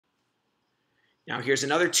Now here's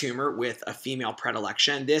another tumor with a female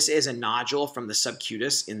predilection. This is a nodule from the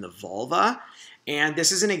subcutis in the vulva, and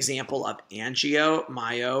this is an example of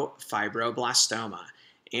angiomyofibroblastoma.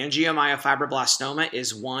 Angiomyofibroblastoma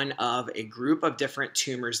is one of a group of different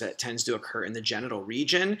tumors that tends to occur in the genital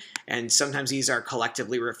region, and sometimes these are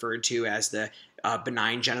collectively referred to as the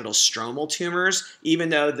benign genital stromal tumors. Even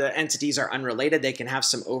though the entities are unrelated, they can have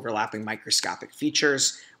some overlapping microscopic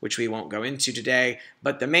features, which we won't go into today.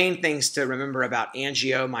 But the main things to remember about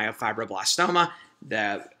angiomyofibroblastoma,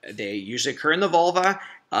 that they usually occur in the vulva,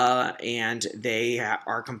 and they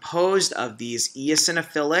are composed of these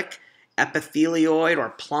eosinophilic epithelioid or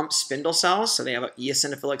plump spindle cells. So they have an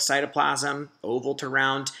eosinophilic cytoplasm, oval to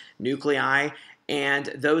round nuclei, and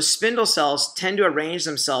those spindle cells tend to arrange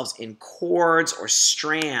themselves in cords or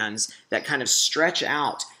strands that kind of stretch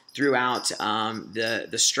out throughout the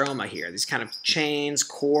stroma here. These kind of chains,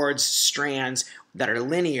 cords, strands that are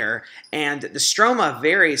linear. And the stroma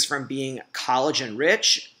varies from being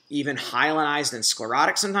collagen-rich, even hyalinized and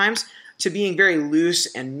sclerotic sometimes, to being very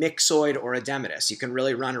loose and myxoid or edematous. You can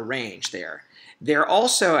really run a range there. There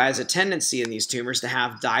also has a tendency in these tumors to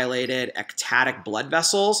have dilated ectatic blood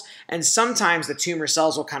vessels, and sometimes the tumor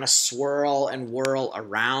cells will kind of swirl and whirl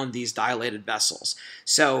around these dilated vessels.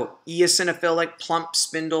 So eosinophilic plump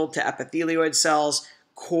spindle to epithelioid cells,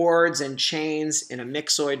 cords and chains in a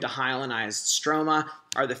myxoid to hyalinized stroma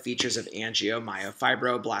are the features of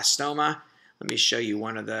angiomyofibroblastoma. Let me show you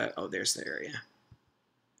one of the, oh, there's the area.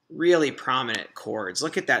 Really prominent cords.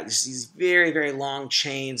 Look at that. These very, very long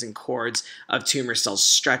chains and cords of tumor cells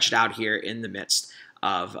stretched out here in the midst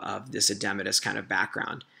of this edematous kind of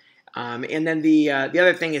background. And then the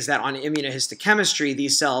other thing is that on immunohistochemistry,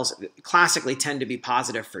 these cells classically tend to be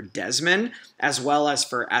positive for desmin as well as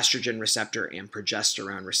for estrogen receptor and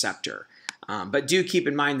progesterone receptor. But do keep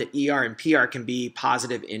in mind that ER and PR can be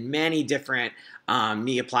positive in many different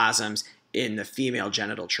neoplasms in the female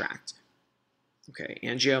genital tract. Okay,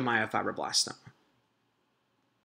 angiomyofibroblastoma.